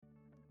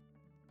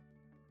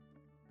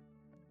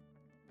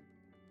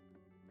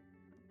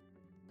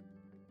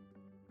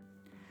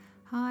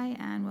Hi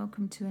and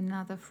welcome to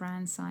another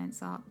Fran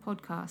Science Art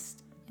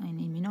podcast in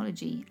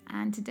immunology,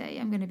 and today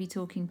I'm going to be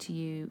talking to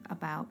you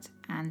about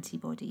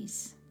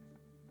antibodies.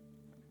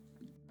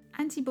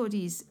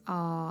 Antibodies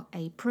are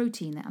a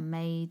protein that are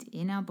made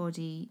in our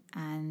body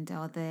and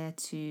are there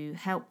to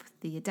help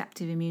the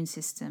adaptive immune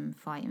system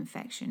fight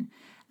infection.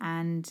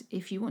 And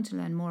if you want to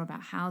learn more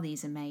about how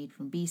these are made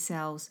from B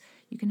cells,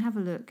 you can have a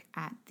look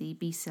at the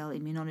B cell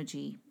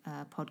immunology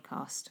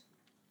podcast.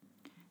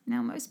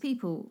 Now, most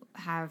people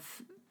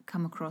have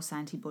come across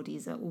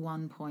antibodies at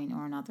one point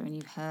or another, and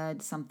you've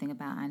heard something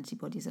about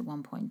antibodies at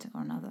one point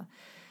or another,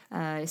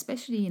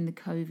 especially in the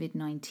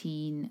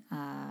COVID-19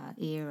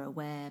 era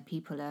where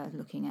people are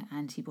looking at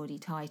antibody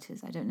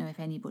titers. I don't know if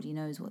anybody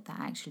knows what that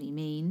actually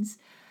means.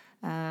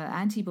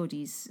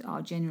 Antibodies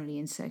are generally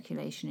in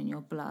circulation in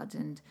your blood,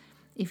 and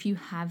if you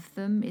have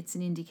them, it's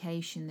an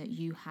indication that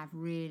you have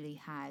really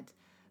had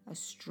a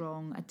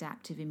strong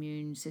adaptive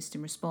immune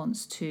system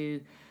response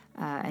to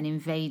an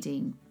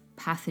invading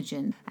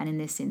pathogen, and in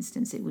this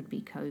instance it would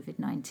be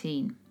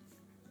COVID-19.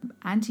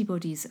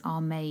 Antibodies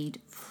are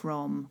made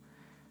from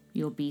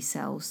your B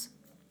cells.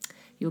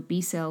 Your B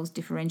cells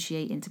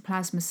differentiate into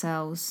plasma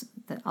cells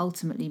that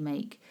ultimately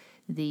make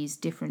these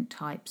different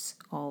types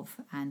of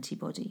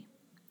antibody.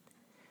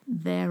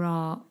 There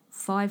are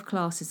 5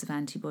 classes of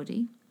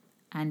antibody,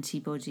 and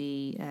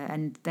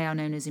they are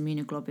known as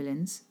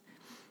immunoglobulins.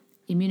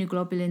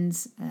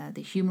 Immunoglobulins,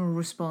 the humoral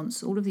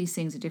response, all of these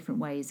things are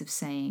different ways of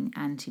saying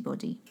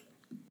antibody.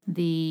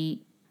 The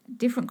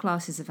different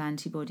classes of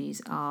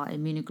antibodies are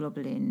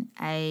immunoglobulin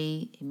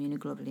A,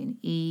 immunoglobulin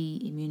E,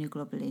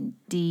 immunoglobulin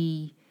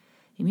D,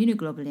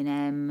 immunoglobulin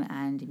M,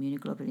 and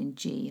immunoglobulin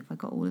G. Have I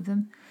got all of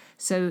them?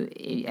 So,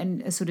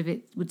 and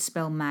it would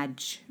spell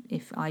MAG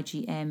if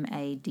IgM,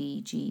 A,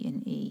 D, G,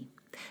 and E.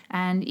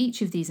 And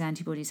each of these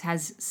antibodies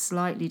has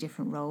slightly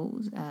different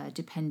roles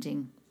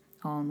depending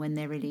on when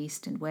they're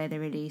released and where they're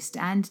released,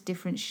 and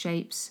different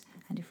shapes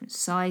and different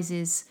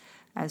sizes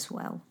as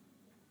well.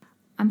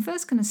 I'm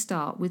first going to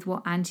start with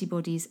what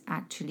antibodies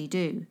actually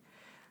do.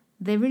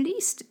 They're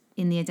released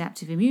in the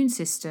adaptive immune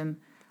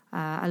system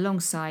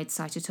alongside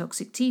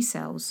cytotoxic T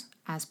cells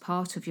as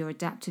part of your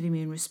adaptive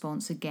immune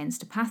response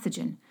against a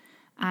pathogen.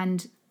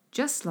 And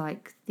just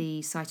like the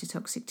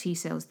cytotoxic T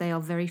cells, they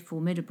are very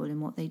formidable in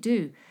what they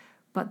do,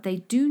 but they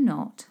do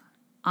not,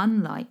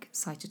 unlike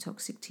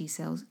cytotoxic T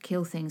cells,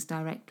 kill things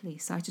directly.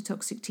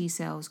 Cytotoxic T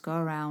cells go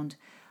around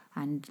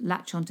and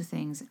latch onto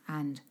things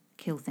and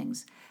kill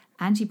things.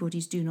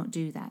 Antibodies do not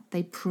do that.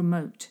 They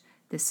promote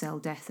the cell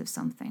death of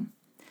something.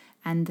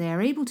 And they're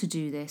able to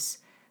do this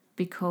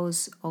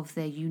because of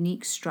their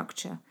unique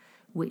structure,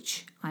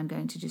 which I'm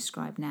going to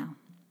describe now.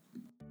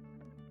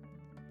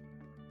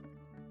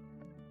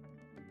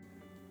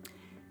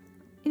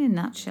 In a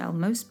nutshell,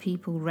 most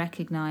people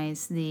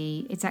recognize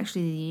it's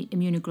actually the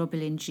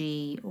immunoglobulin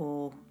G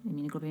or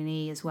immunoglobulin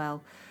E as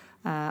well,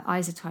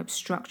 isotype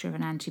structure of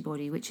an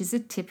antibody, which is a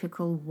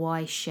typical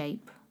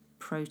Y-shape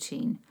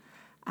protein.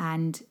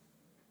 And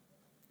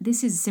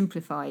this is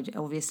simplified,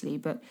 obviously,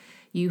 but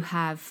you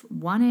have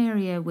one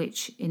area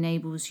which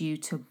enables you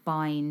to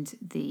bind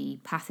the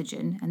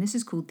pathogen, and this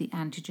is called the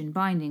antigen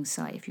binding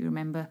site. If you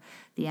remember,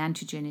 the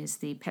antigen is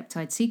the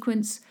peptide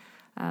sequence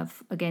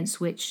against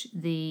which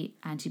the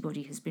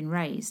antibody has been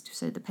raised.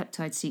 So the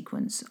peptide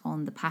sequence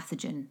on the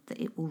pathogen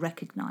that it will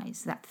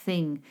recognize, that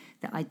thing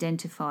that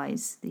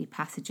identifies the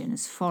pathogen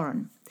as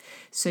foreign.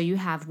 So you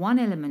have one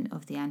element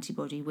of the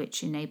antibody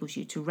which enables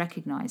you to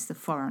recognize the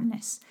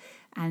foreignness.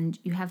 And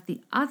you have the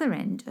other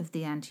end of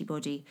the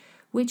antibody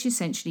which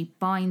essentially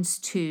binds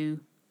to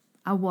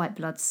a white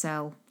blood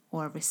cell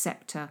or a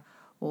receptor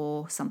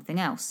or something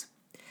else.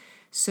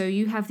 So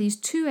you have these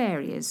 2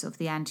 areas of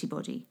the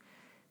antibody,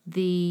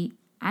 the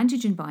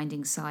antigen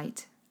binding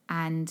site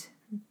and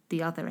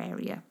the other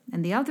area.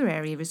 And the other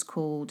area is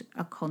called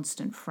a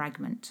constant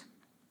fragment.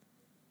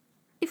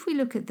 If we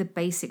look at the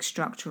basic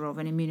structure of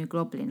an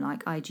immunoglobulin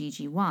like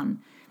IgG1,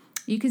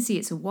 you can see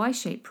it's a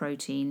Y-shaped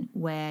protein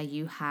where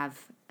you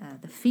have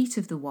the feet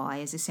of the Y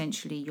is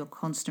essentially your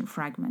constant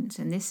fragment.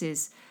 And this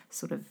is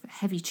sort of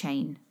heavy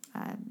chain.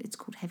 It's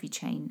called heavy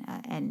chain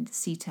end,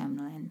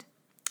 C-terminal end.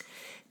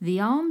 The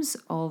arms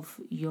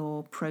of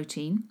your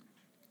protein,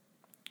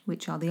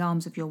 which are the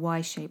arms of your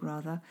Y shape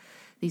rather,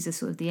 these are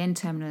sort of the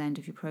N-terminal end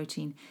of your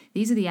protein.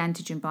 These are the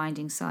antigen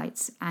binding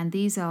sites, and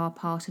these are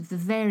part of the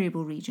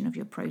variable region of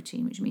your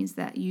protein, which means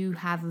that you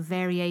have a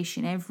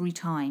variation every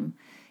time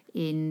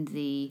in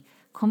the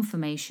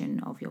conformation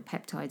of your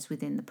peptides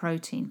within the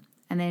protein.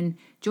 And then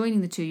joining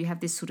the two, you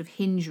have this sort of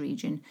hinge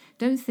region.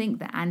 Don't think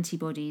that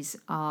antibodies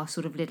are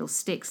sort of little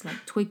sticks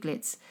like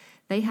twiglets.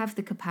 They have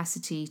the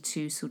capacity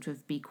to sort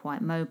of be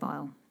quite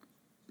mobile.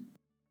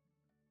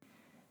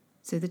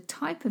 So the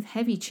type of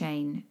heavy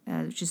chain,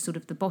 which is sort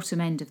of the bottom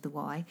end of the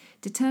Y,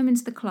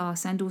 determines the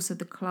class and also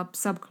the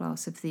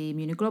subclass of the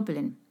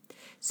immunoglobulin.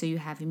 So you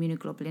have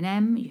immunoglobulin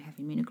M, you have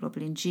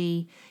immunoglobulin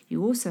G,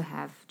 you also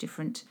have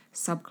different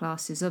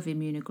subclasses of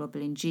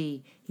immunoglobulin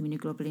G,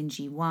 immunoglobulin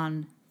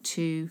G1,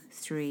 2,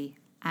 3,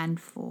 and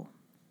 4.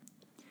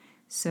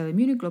 So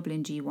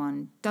immunoglobulin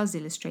G1 does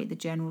illustrate the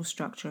general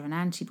structure of an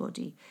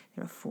antibody.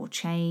 There are 4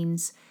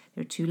 chains.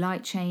 There are 2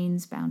 light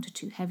chains bound to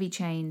 2 heavy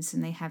chains,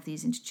 and they have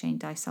these interchained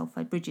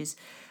disulfide bridges.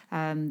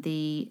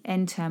 The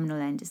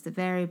N-terminal end is the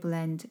variable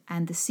end,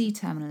 and the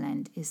C-terminal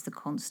end is the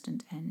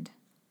constant end.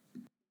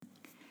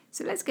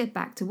 So let's get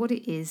back to what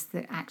it is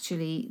that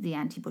actually the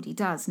antibody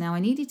does. Now, I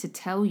needed to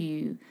tell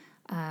you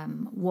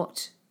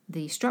what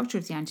the structure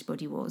of the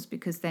antibody was,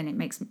 because then it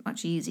makes it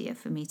much easier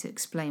for me to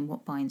explain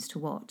what binds to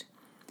what.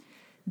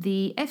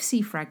 The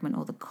Fc fragment,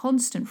 or the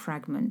constant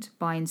fragment,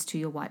 binds to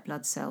your white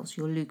blood cells,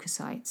 your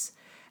leukocytes,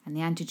 and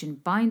the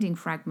antigen binding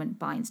fragment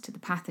binds to the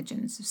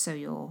pathogens. So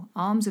your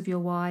arms of your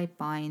Y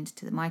bind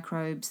to the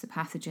microbes, the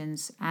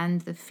pathogens,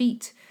 and the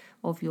feet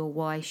of your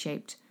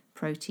Y-shaped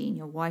protein,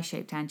 your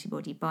Y-shaped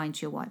antibody, bind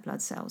to your white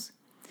blood cells.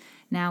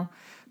 Now,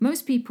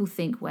 most people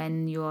think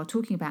when you're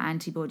talking about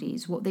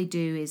antibodies, what they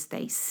do is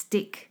they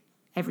stick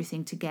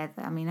everything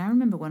together. I mean, I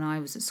remember when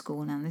I was at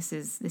school, now this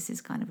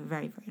is kind of a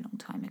very, very long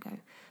time ago,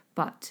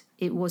 but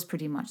it was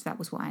pretty much, that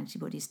was what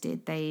antibodies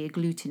did. They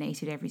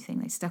agglutinated everything,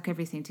 they stuck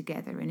everything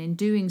together, and in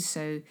doing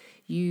so,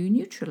 you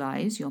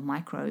neutralize your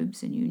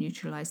microbes and you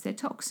neutralize their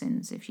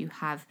toxins. If you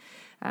have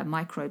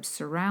microbes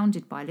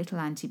surrounded by little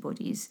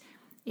antibodies,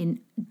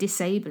 in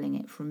disabling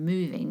it from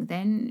moving,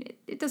 then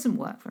it doesn't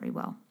work very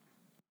well.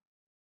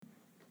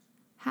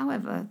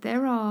 However,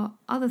 there are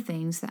other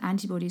things that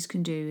antibodies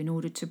can do in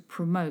order to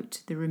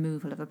promote the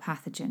removal of a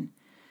pathogen.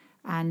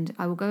 And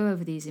I will go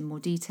over these in more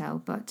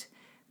detail, but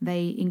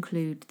they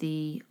include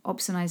the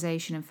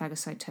opsonization and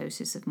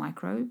phagocytosis of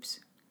microbes,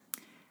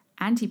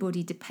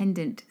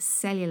 antibody-dependent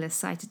cellular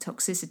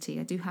cytotoxicity.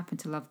 I do happen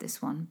to love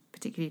this one,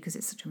 particularly because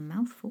it's such a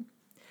mouthful.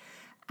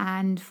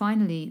 And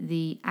finally,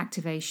 the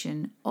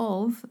activation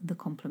of the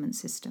complement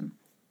system.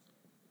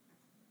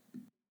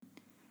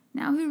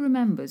 Now, who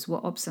remembers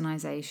what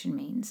opsonization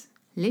means?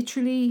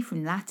 Literally,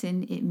 from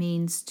Latin, it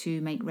means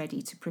to make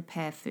ready, to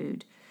prepare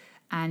food.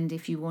 And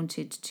if you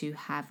wanted to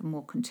have a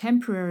more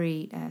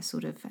contemporary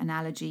sort of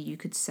analogy, you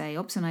could say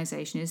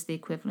opsonization is the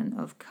equivalent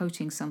of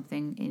coating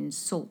something in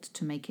salt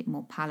to make it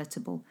more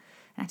palatable.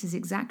 That is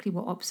exactly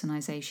what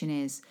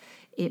opsonization is.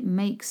 It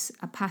makes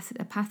a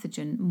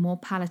pathogen more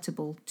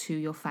palatable to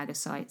your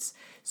phagocytes.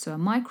 So a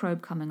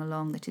microbe coming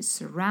along that is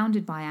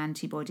surrounded by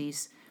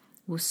antibodies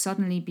will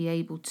suddenly be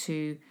able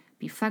to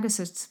be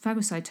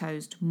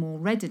phagocytosed more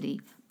readily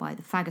by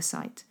the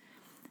phagocyte.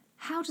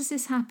 How does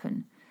this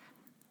happen?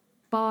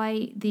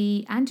 By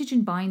the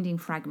antigen binding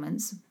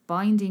fragments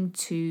binding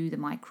to the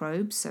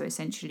microbes. So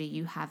essentially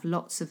you have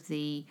lots of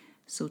the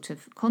sort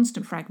of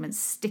constant fragments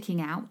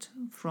sticking out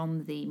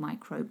from the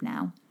microbe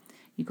now.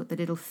 You've got the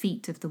little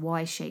feet of the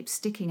Y shape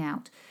sticking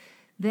out.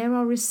 There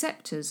are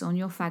receptors on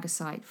your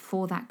phagocyte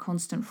for that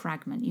constant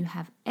fragment. You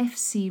have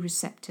Fc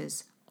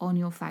receptors on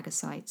your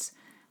phagocytes.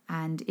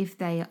 And if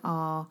they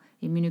are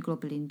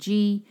immunoglobulin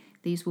G,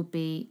 these will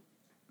be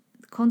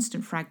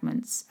constant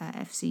fragments,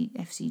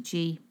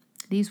 FCG.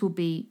 These will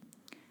be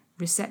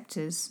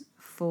receptors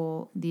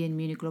for the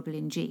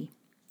immunoglobulin G.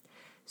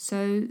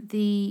 So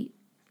the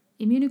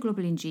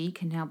immunoglobulin G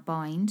can now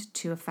bind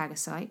to a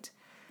phagocyte,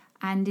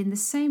 and in the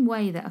same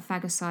way that a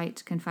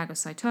phagocyte can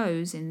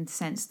phagocytose, in the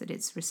sense that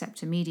it's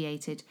receptor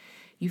mediated,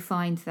 you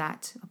find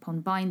that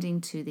upon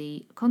binding to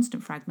the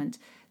constant fragment,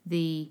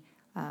 the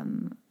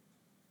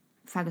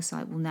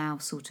phagocyte will now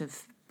sort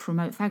of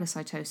promote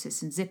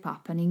phagocytosis and zip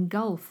up and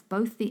engulf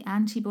both the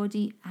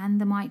antibody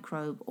and the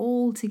microbe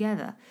all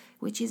together,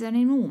 which is an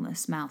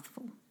enormous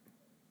mouthful.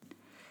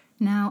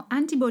 Now,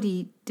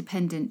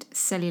 antibody-dependent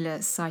cellular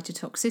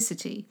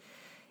cytotoxicity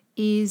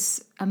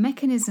is a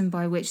mechanism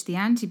by which the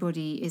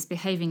antibody is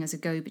behaving as a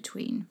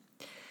go-between.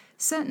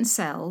 Certain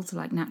cells,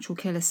 like natural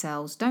killer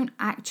cells, don't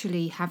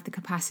actually have the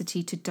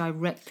capacity to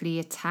directly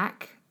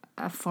attack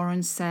a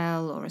foreign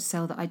cell or a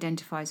cell that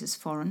identifies as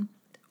foreign,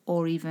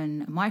 or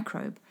even a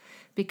microbe,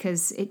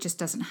 because it just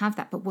doesn't have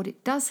that. But what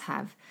it does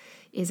have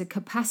is a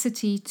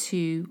capacity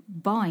to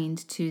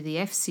bind to the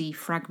Fc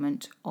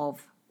fragment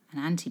of an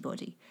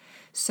antibody.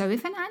 So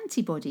if an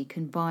antibody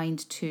can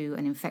bind to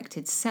an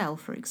infected cell,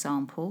 for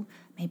example,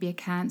 maybe a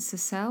cancer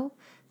cell,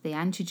 the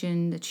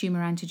antigen, the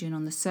tumor antigen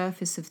on the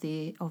surface of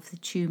the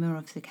tumor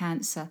of the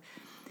cancer,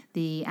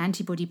 the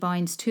antibody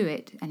binds to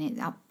it, and it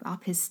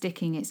up is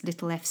sticking its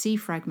little Fc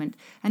fragment.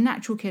 A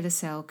natural killer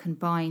cell can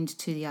bind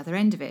to the other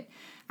end of it.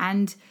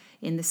 And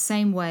in the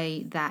same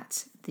way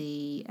that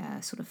the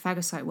sort of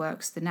phagocyte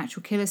works, the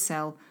natural killer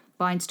cell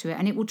binds to it,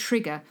 and it will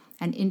trigger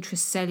an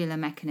intracellular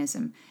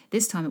mechanism.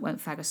 This time it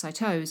won't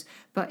phagocytose,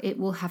 but it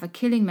will have a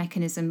killing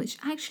mechanism which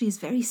actually is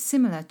very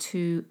similar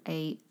to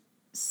a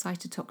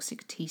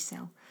cytotoxic T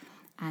cell,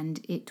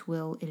 and it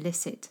will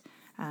elicit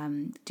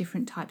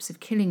different types of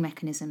killing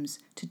mechanisms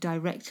to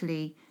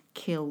directly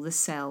kill the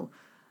cell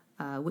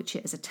which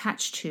it is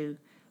attached to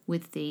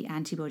with the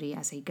antibody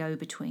as a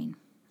go-between.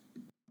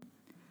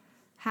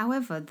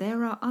 However,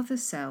 there are other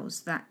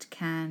cells that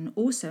can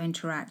also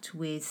interact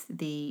with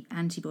the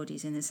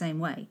antibodies in the same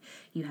way.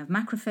 You have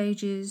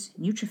macrophages,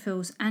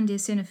 neutrophils, and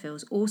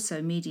eosinophils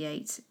also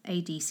mediate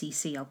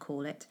ADCC, I'll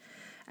call it.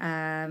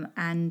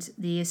 And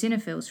the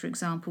eosinophils, for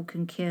example,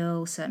 can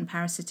kill certain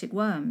parasitic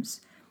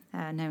worms,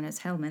 known as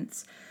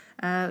helminths,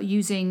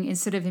 using,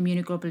 instead of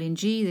immunoglobulin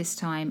G this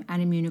time, an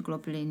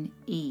immunoglobulin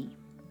E.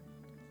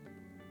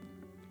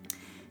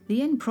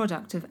 The end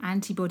product of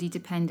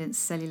antibody-dependent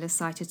cellular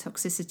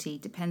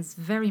cytotoxicity depends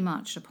very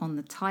much upon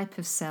the type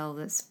of cell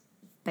that's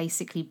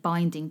basically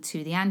binding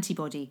to the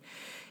antibody.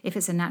 If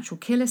it's a natural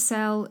killer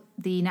cell,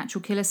 the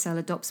natural killer cell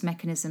adopts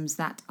mechanisms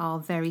that are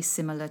very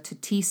similar to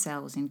T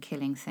cells in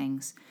killing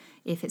things.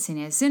 If it's an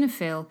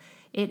eosinophil,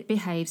 it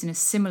behaves in a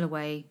similar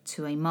way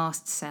to a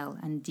mast cell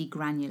and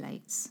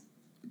degranulates.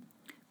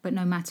 But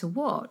no matter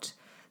what,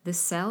 the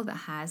cell that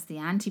has the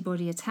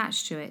antibody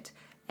attached to it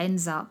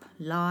ends up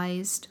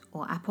lysed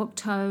or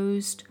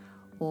apoptosed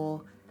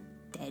or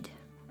dead.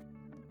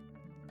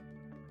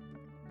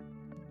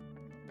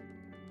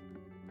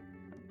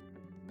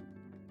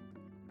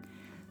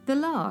 The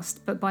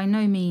last, but by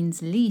no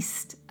means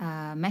least,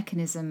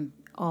 mechanism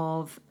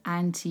of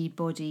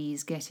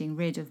antibodies getting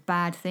rid of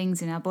bad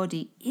things in our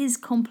body is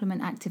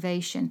complement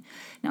activation.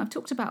 Now, I've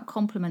talked about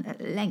complement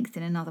at length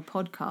in another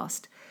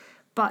podcast,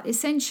 but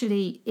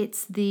essentially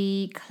it's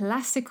the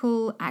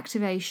classical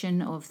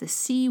activation of the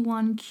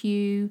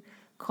C1q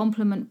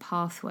complement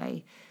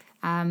pathway.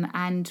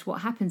 And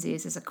what happens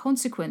is, as a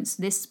consequence,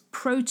 this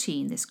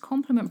protein, this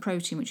complement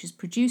protein, which is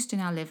produced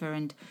in our liver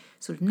and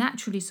sort of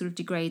naturally sort of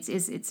degrades,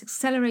 it's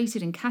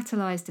accelerated and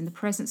catalyzed in the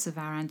presence of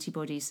our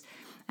antibodies.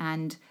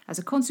 And as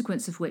a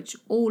consequence of which,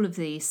 all of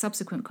the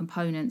subsequent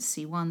components,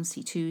 C1,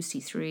 C2,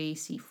 C3,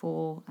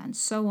 C4, and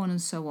so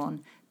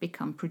on,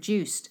 become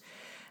produced.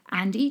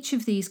 And each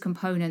of these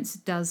components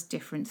does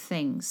different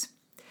things.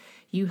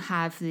 You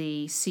have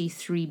the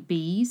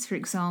C3bs, for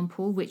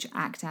example, which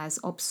act as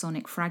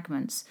opsonic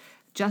fragments,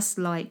 just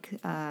like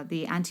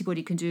the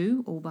antibody can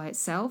do all by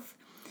itself.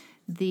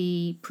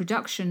 The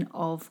production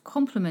of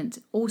complement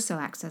also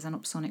acts as an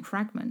opsonic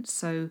fragment.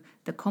 So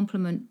the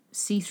complement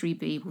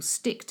C3b will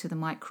stick to the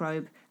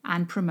microbe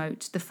and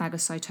promote the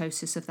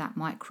phagocytosis of that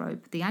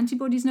microbe. The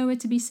antibody is nowhere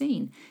to be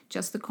seen,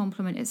 just the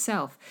complement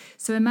itself.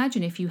 So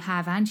imagine if you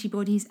have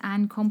antibodies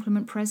and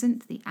complement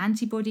present, the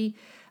antibody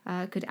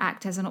could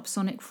act as an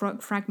opsonic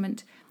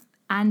fragment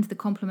and the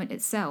complement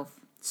itself.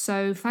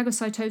 So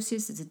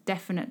phagocytosis is a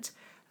definite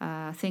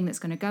thing that's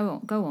going to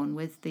go on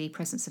with the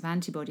presence of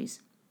antibodies.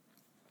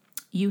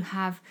 You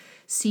have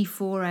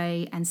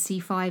C4a and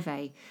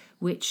C5a,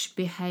 which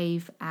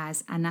behave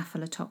as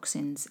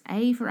anaphylatoxins.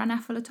 A for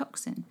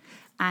anaphylatoxin.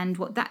 And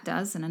what that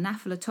does, an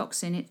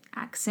anaphylatoxin, it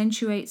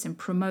accentuates and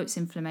promotes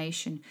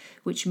inflammation,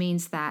 which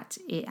means that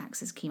it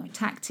acts as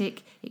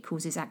chemotactic, it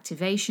causes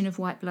activation of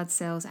white blood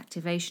cells,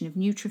 activation of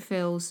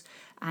neutrophils,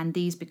 and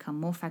these become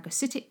more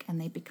phagocytic and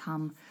they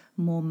become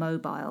more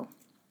mobile.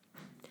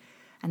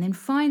 And then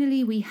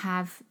finally, we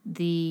have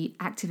the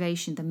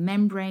activation, the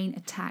membrane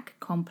attack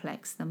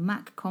complex. The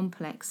MAC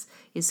complex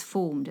is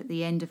formed at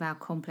the end of our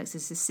complex.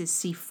 This is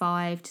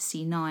C5 to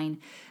C9,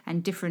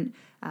 and different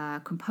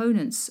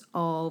components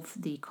of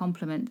the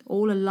complement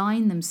all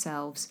align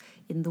themselves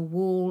in the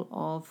wall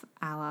of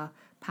our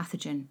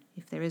pathogen.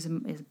 If there is a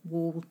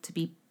wall to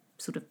be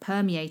sort of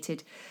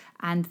permeated,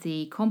 and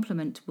the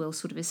complement will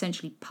sort of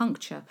essentially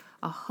puncture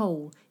a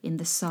hole in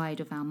the side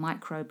of our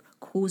microbe,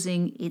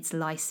 causing its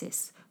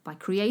lysis. By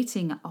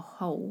creating a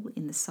hole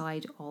in the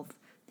side of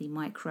the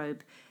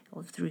microbe,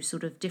 or through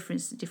sort of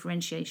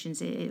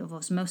differentiations of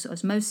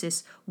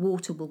osmosis,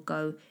 water will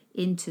go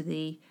into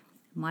the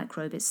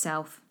microbe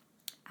itself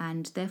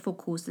and therefore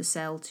cause the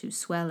cell to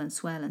swell and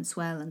swell and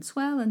swell and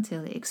swell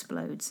until it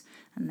explodes.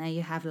 And there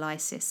you have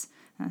lysis.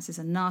 And this is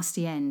a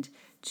nasty end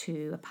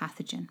to a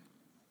pathogen.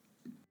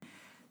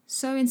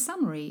 So in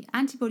summary,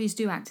 antibodies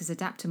do act as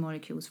adapter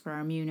molecules for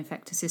our immune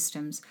effector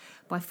systems.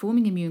 By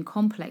forming immune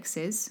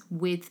complexes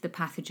with the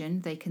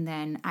pathogen, they can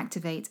then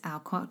activate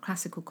our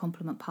classical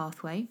complement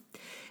pathway.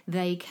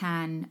 They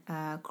can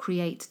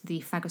create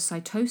the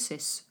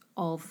phagocytosis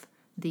of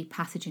the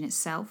pathogen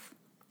itself.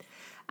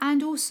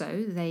 And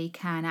also they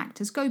can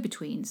act as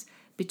go-betweens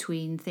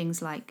between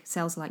things like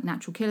cells like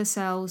natural killer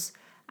cells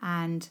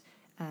and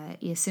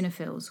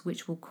eosinophils,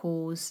 which will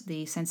cause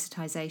the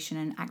sensitization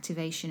and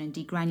activation and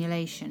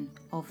degranulation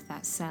of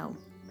that cell.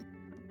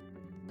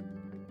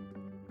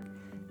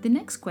 The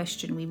next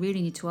question we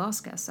really need to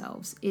ask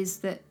ourselves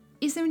is there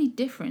any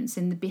difference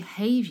in the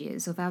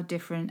behaviors of our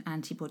different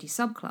antibody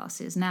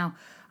subclasses? Now,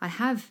 I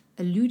have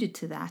alluded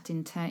to that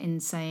in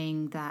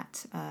saying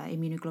that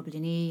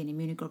immunoglobulin E and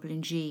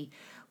immunoglobulin G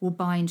will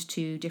bind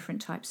to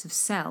different types of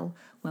cell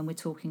when we're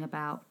talking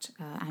about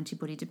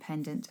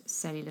antibody-dependent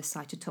cellular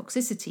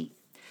cytotoxicity.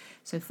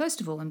 So first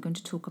of all, I'm going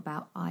to talk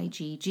about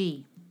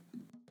IgG.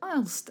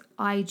 Whilst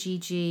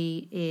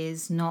IgG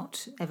is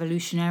not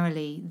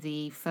evolutionarily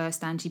the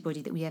first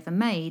antibody that we ever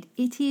made,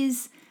 it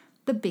is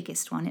the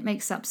biggest one. It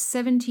makes up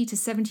 70 to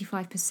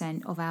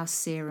 75% of our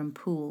serum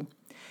pool.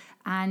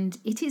 And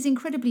it is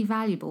incredibly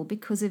valuable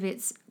because of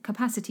its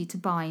capacity to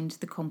bind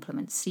the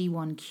complement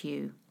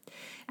C1q.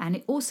 And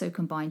it also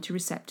can bind to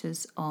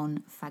receptors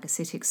on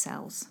phagocytic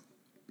cells.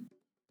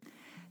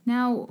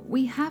 Now,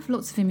 we have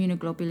lots of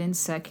immunoglobulins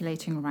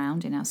circulating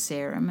around in our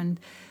serum, and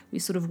we're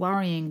sort of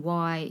worrying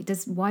why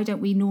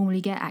don't we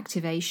normally get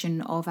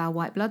activation of our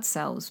white blood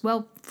cells?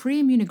 Well,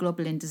 free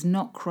immunoglobulin does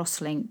not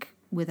cross-link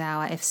with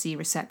our Fc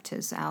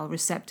receptors, our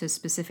receptors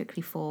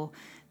specifically for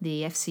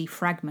the Fc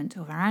fragment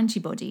of our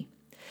antibody.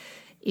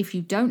 If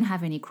you don't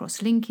have any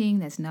cross-linking,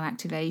 there's no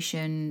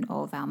activation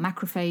of our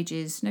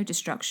macrophages, no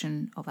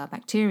destruction of our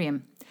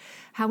bacterium.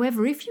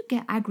 However, if you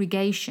get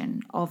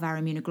aggregation of our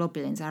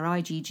immunoglobulins, our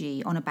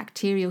IgG, on a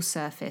bacterial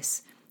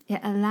surface, it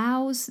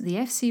allows the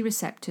Fc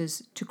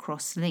receptors to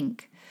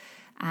cross-link.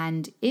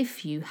 And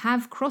if you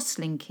have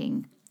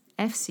cross-linking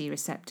Fc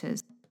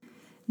receptors,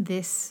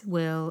 this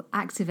will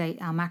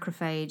activate our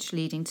macrophage,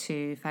 leading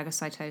to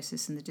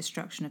phagocytosis and the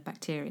destruction of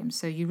bacterium.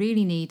 So you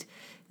really need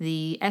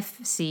the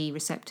Fc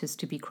receptors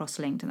to be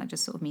cross-linked, and that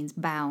just sort of means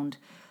bound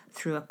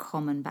through a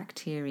common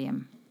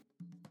bacterium.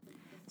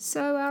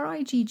 So our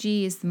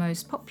IgG is the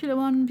most popular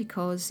one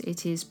because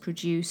it is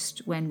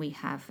produced when we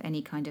have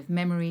any kind of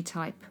memory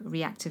type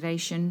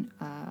reactivation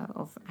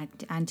of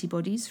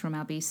antibodies from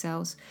our B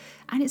cells.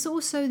 And it's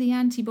also the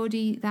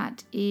antibody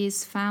that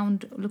is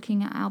found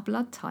looking at our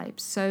blood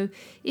types. So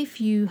if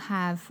you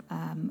have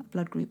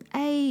blood group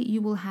A,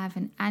 you will have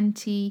an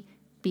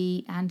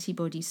anti-B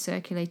antibody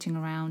circulating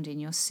around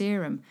in your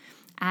serum.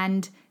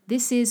 And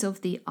this is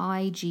of the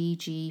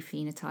IgG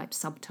phenotype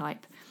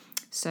subtype.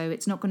 So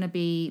it's not going to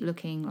be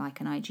looking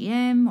like an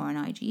IgM or an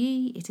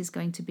IgE. It is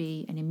going to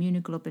be an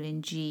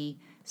immunoglobulin G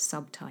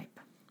subtype.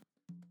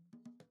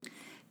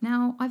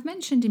 Now, I've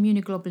mentioned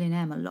immunoglobulin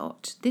M a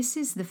lot. This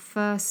is the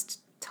first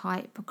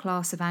type or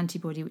class of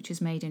antibody which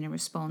is made in a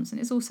response, and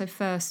it's also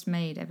first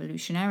made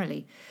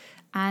evolutionarily.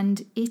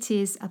 And it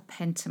is a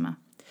pentamer.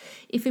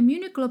 If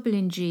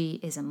immunoglobulin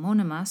G is a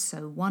monomer,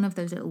 so one of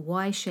those little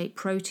Y-shaped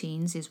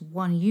proteins is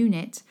one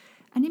unit,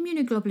 and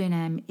immunoglobulin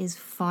M is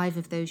 5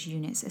 of those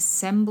units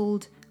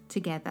assembled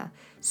together.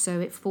 So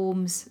it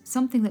forms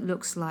something that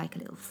looks like a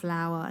little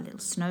flower, a little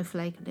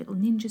snowflake, a little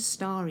ninja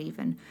star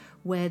even,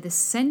 where the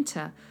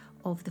center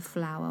of the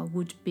flower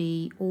would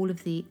be all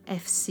of the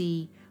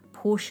Fc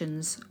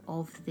portions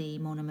of the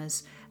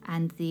monomers,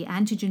 and the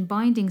antigen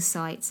binding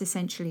sites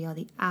essentially are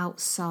the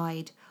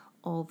outside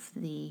of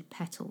the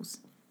petals.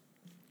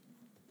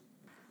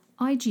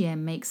 IgM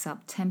makes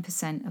up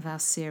 10% of our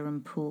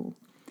serum pool,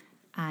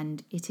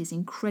 and it is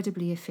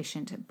incredibly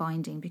efficient at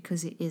binding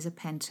because it is a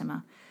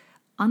pentamer.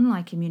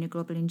 Unlike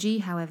immunoglobulin G,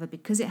 however,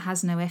 because it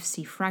has no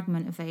Fc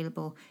fragment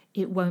available,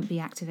 it won't be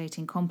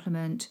activating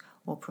complement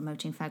or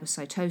promoting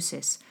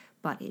phagocytosis,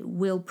 but it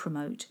will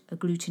promote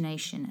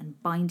agglutination and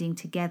binding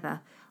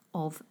together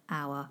of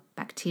our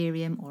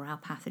bacterium or our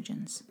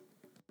pathogens.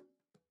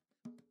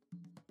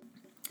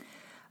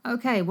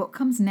 Okay, what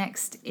comes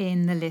next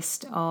in the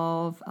list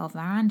of our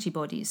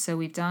antibodies? So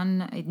we've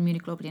done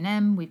immunoglobulin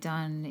M, we've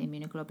done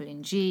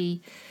immunoglobulin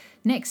G.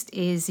 Next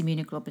is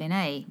immunoglobulin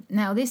A.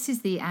 Now, this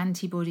is the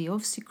antibody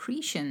of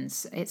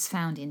secretions. It's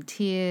found in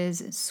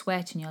tears,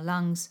 sweat in your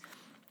lungs,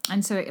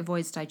 and so it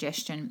avoids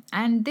digestion.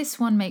 And this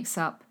one makes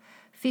up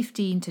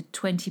 15 to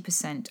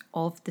 20%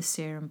 of the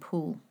serum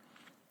pool.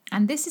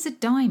 And this is a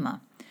dimer.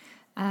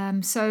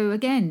 So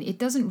again, it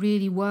doesn't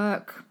really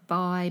work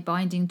by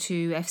binding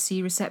to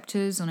Fc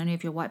receptors on any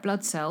of your white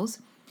blood cells.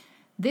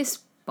 This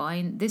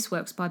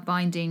works by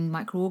binding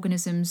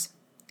microorganisms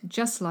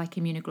just like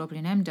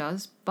immunoglobulin M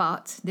does,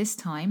 but this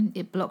time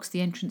it blocks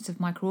the entrance of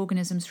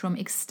microorganisms from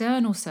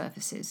external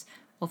surfaces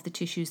of the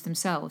tissues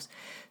themselves.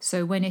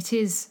 So when it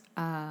is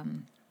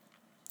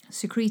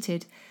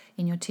secreted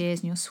in your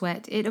tears and your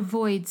sweat, it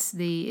prevents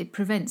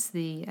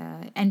the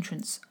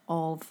entrance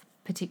of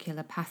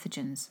particular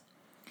pathogens.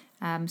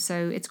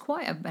 So it's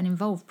quite an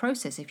involved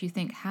process. If you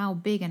think how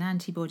big an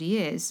antibody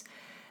is,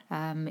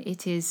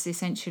 it is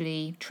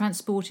essentially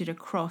transported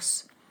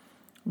across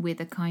with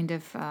a kind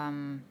of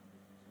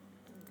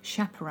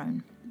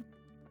chaperone.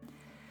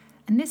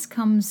 And this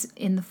comes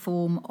in the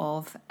form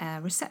of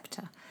a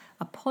receptor,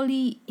 a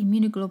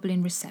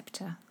polyimmunoglobulin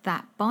receptor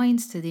that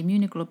binds to the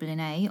immunoglobulin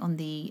A on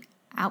the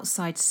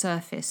outside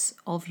surface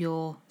of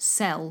your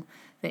cell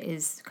that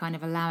is kind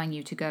of allowing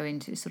you to go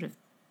into sort of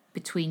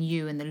between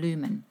you and the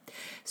lumen.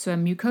 So a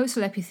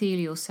mucosal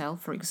epithelial cell,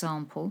 for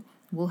example,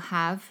 will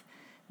have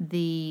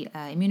the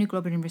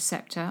immunoglobulin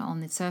receptor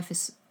on the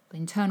surface,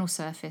 internal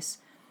surface,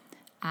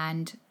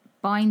 and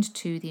bind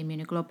to the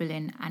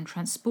immunoglobulin and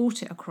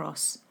transport it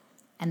across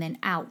and then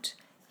out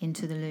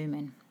into the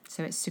lumen.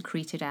 So it's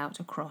secreted out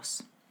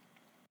across.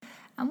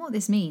 And what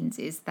this means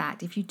is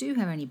that if you do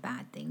have any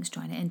bad things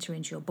trying to enter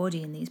into your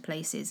body in these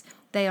places,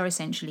 they are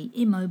essentially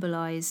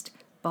immobilized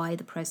by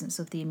the presence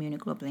of the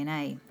immunoglobulin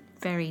A.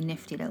 Very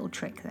nifty little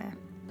trick there.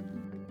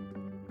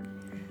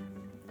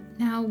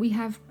 Now we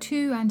have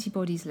 2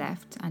 antibodies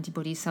left,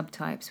 antibody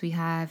subtypes. We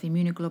have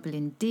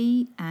immunoglobulin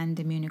D and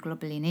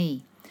immunoglobulin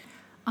E.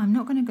 I'm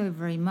not going to go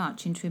very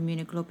much into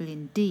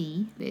immunoglobulin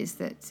D, is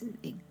that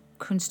it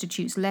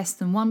constitutes less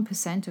than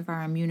 1% of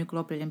our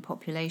immunoglobulin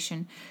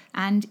population,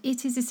 and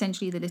it is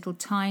essentially the little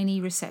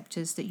tiny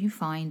receptors that you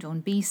find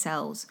on B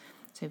cells,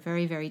 so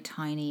very, very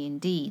tiny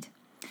indeed.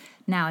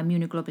 Now,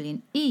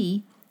 immunoglobulin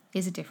E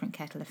is a different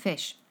kettle of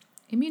fish.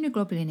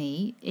 Immunoglobulin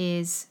E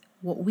is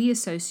what we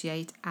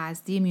associate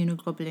as the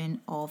immunoglobulin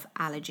of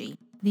allergy.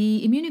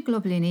 The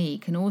immunoglobulin E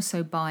can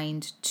also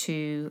bind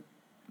to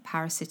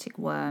parasitic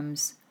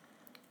worms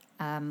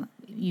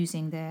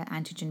using their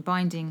antigen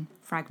binding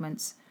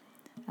fragments,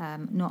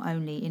 not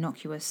only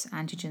innocuous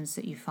antigens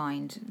that you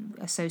find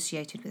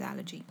associated with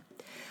allergy.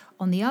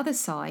 On the other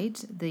side,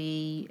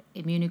 the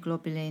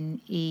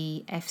immunoglobulin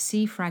E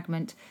Fc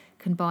fragment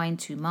can bind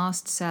to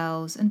mast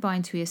cells and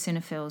bind to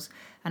eosinophils,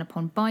 and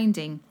upon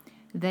binding,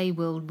 they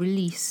will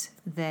release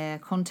their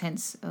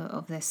contents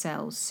of their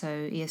cells. So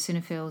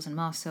eosinophils and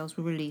mast cells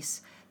will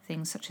release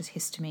things such as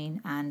histamine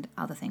and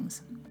other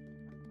things.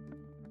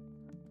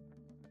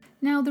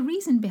 Now, the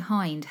reason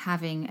behind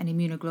having an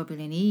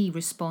immunoglobulin E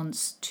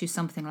response to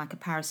something like a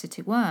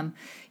parasitic worm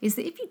is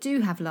that if you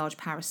do have large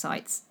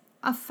parasites,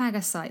 a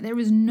phagocyte, there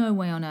is no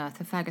way on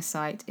earth a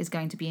phagocyte is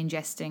going to be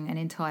ingesting an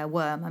entire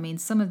worm. I mean,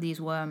 some of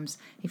these worms,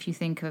 if you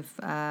think of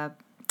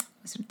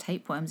sort of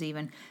tapeworms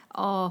even,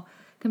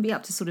 can be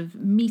up to sort of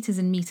meters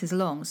and meters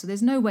long. So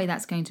there's no way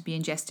that's going to be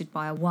ingested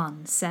by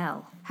one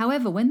cell.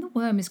 However, when the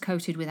worm is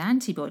coated with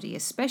antibody,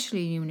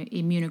 especially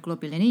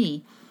immunoglobulin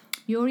E,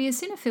 your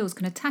eosinophils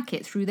can attack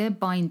it through their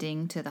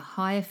binding to the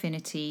high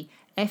affinity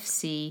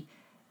Fc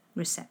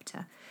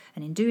receptor.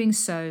 And in doing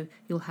so,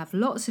 you'll have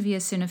lots of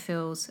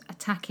eosinophils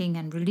attacking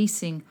and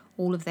releasing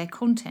all of their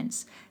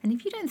contents. And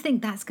if you don't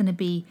think that's going to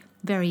be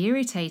very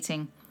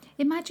irritating,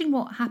 imagine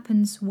what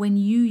happens when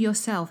you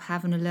yourself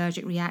have an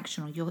allergic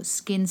reaction or your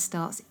skin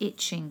starts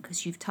itching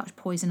because you've touched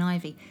poison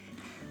ivy.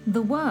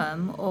 The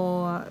worm,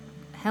 or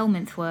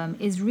helminth worm,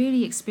 is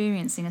really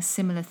experiencing a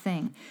similar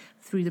thing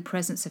through the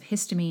presence of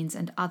histamines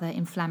and other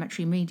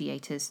inflammatory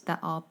mediators that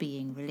are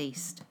being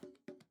released.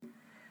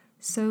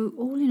 So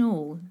all in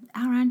all,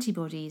 our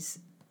antibodies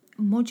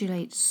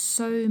modulate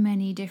so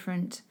many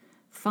different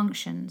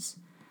functions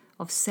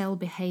of cell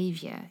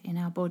behavior in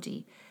our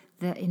body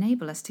that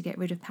enable us to get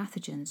rid of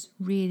pathogens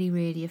really,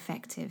 really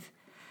effective.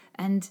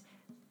 And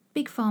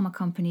big pharma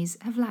companies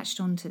have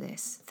latched onto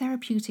this.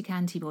 Therapeutic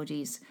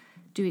antibodies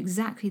do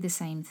exactly the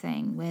same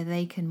thing, where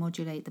they can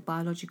modulate the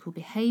biological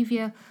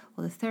behavior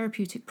or the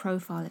therapeutic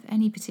profile of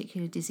any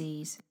particular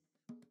disease.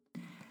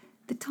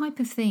 The type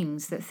of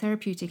things that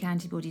therapeutic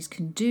antibodies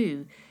can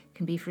do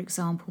can be, for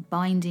example,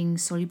 binding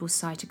soluble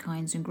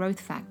cytokines and growth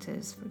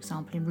factors. For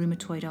example, in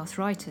rheumatoid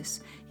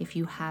arthritis, if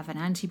you have an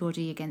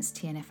antibody against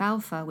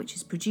TNF-alpha, which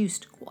is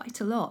produced quite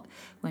a lot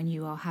when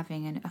you are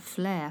having a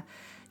flare,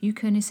 you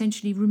can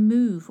essentially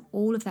remove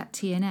all of that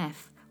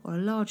TNF or a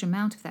large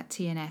amount of that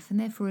TNF and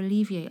therefore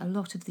alleviate a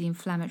lot of the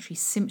inflammatory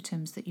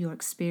symptoms that you're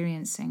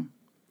experiencing.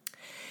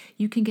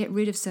 You can get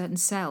rid of certain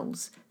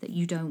cells that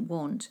you don't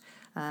want.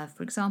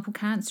 For example,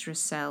 cancerous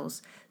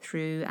cells,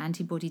 through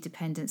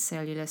antibody-dependent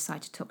cellular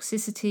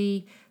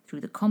cytotoxicity,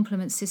 through the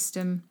complement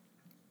system.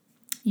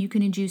 You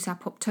can induce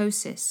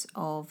apoptosis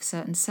of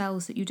certain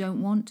cells that you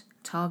don't want,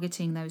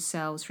 targeting those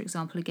cells. For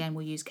example, again,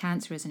 we'll use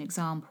cancer as an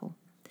example.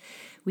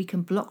 We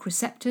can block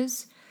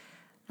receptors,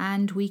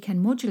 and we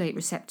can modulate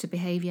receptor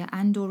behavior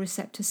and or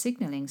receptor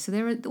signaling. So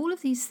there are all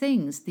of these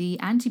things. The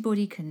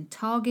antibody can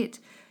target,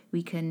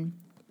 we can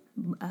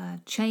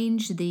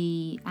change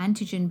the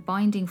antigen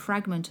binding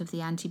fragment of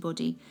the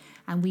antibody,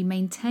 and we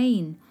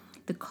maintain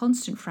the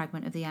constant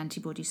fragment of the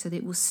antibody so that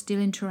it will still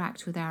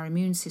interact with our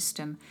immune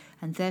system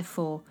and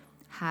therefore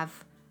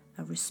have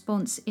a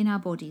response in our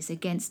bodies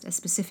against a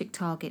specific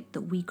target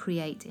that we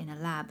create in a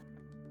lab.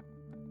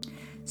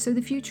 So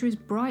the future is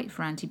bright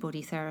for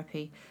antibody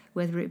therapy,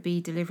 whether it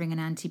be delivering an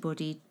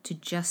antibody to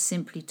just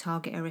simply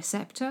target a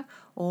receptor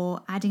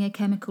or adding a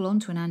chemical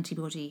onto an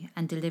antibody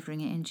and delivering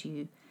it into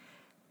you.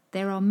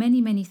 There are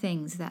many, many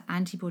things that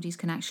antibodies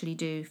can actually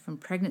do, from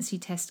pregnancy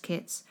test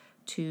kits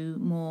to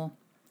more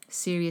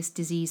serious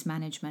disease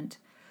management.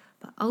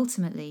 But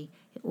ultimately,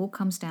 it all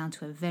comes down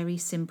to a very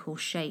simple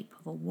shape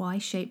of a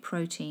Y-shaped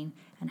protein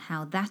and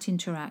how that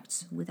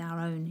interacts with our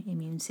own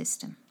immune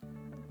system.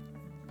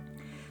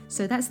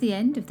 So that's the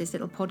end of this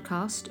little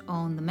podcast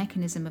on the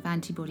mechanism of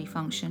antibody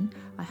function.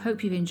 I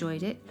hope you've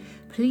enjoyed it.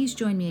 Please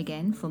join me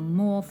again for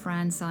more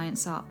Fran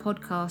Science Art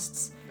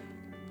podcasts.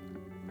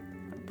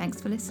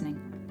 Thanks for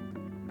listening.